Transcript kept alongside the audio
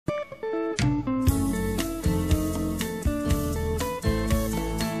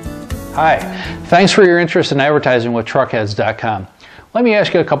Hi, thanks for your interest in advertising with Truckheads.com. Let me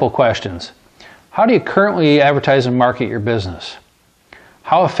ask you a couple questions. How do you currently advertise and market your business?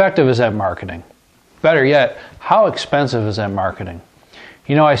 How effective is that marketing? Better yet, how expensive is that marketing?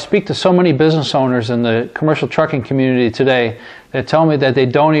 You know, I speak to so many business owners in the commercial trucking community today that tell me that they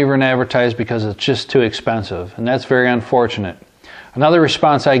don't even advertise because it's just too expensive, and that's very unfortunate. Another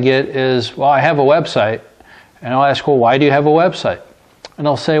response I get is, well, I have a website, and I'll ask, well, why do you have a website? And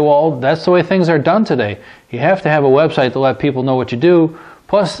they'll say, well, that's the way things are done today. You have to have a website to let people know what you do.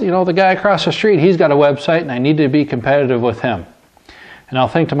 Plus, you know, the guy across the street, he's got a website and I need to be competitive with him. And I'll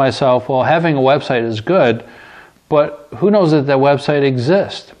think to myself, well, having a website is good, but who knows that that website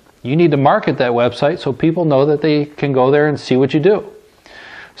exists? You need to market that website so people know that they can go there and see what you do.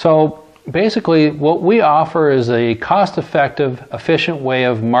 So basically, what we offer is a cost-effective, efficient way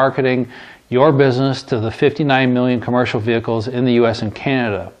of marketing your business to the 59 million commercial vehicles in the US and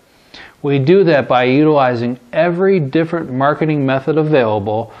Canada. We do that by utilizing every different marketing method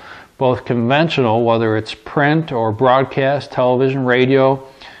available, both conventional, whether it's print or broadcast, television, radio,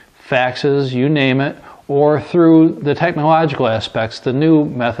 faxes, you name it, or through the technological aspects, the new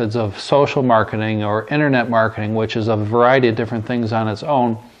methods of social marketing or internet marketing, which is a variety of different things on its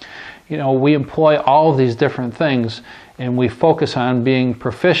own. You know, we employ all of these different things and we focus on being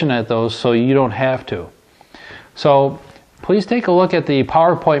proficient at those so you don't have to. So please take a look at the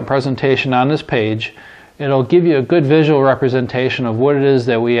PowerPoint presentation on this page. It'll give you a good visual representation of what it is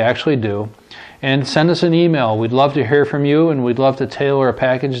that we actually do. And send us an email. We'd love to hear from you, and we'd love to tailor a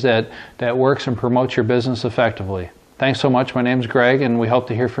package that works and promotes your business effectively. Thanks so much. My name's Greg, and we hope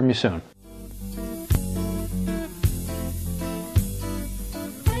to hear from you soon.